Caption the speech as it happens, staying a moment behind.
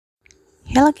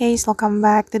Hello guys, welcome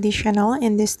back to the channel.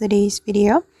 In today's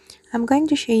video, I'm going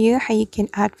to show you how you can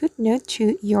add footnote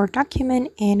to your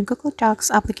document in Google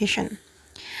Docs application.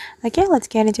 Okay, let's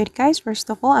get into it guys. First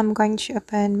of all, I'm going to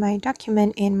open my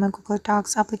document in my Google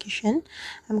Docs application.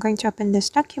 I'm going to open this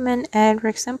document, and for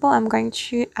example, I'm going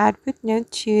to add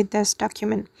footnote to this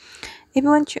document. If you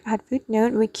want to add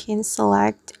footnote, we can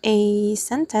select a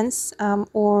sentence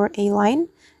or a line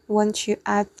we want to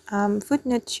add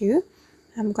footnote to.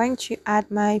 I'm going to add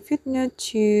my footnote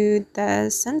to the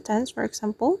sentence. For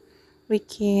example, we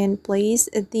can place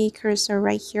the cursor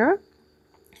right here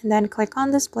and then click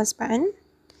on this plus button,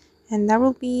 and there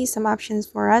will be some options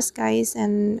for us guys,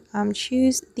 and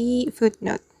choose the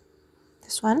footnote,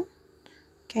 this one.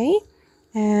 Okay,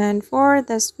 and for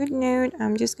this footnote,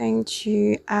 I'm just going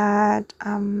to add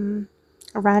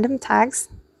random tags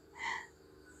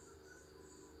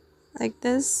like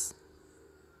this.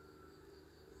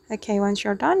 Okay, once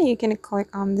you're done, you can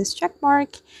click on this check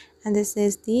mark, and this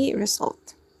is the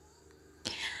result.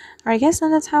 Alright guys,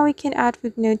 and that's how we can add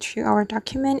footnote to our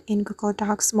document in Google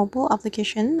Docs mobile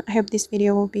application. I hope this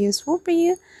video will be useful for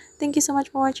you. Thank you so much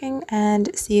for watching,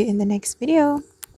 and see you in the next video.